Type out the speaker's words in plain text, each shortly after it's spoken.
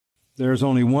There's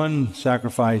only one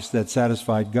sacrifice that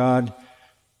satisfied God,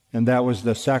 and that was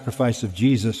the sacrifice of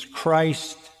Jesus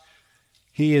Christ.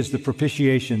 He is the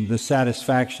propitiation, the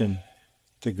satisfaction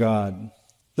to God.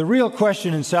 The real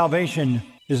question in salvation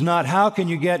is not how can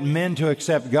you get men to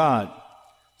accept God.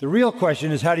 The real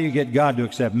question is how do you get God to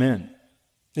accept men.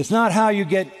 It's not how you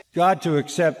get God to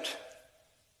accept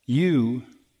you.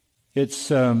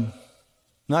 It's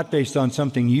not based on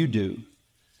something you do.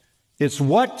 It's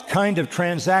what kind of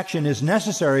transaction is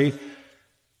necessary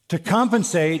to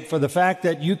compensate for the fact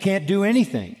that you can't do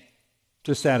anything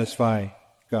to satisfy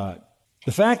God.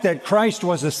 The fact that Christ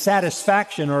was a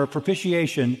satisfaction or a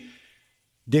propitiation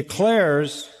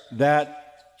declares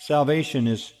that salvation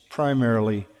is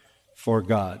primarily for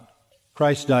God.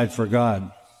 Christ died for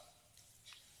God.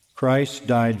 Christ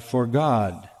died for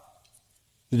God.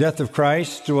 The death of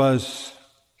Christ was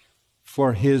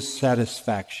for His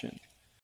satisfaction.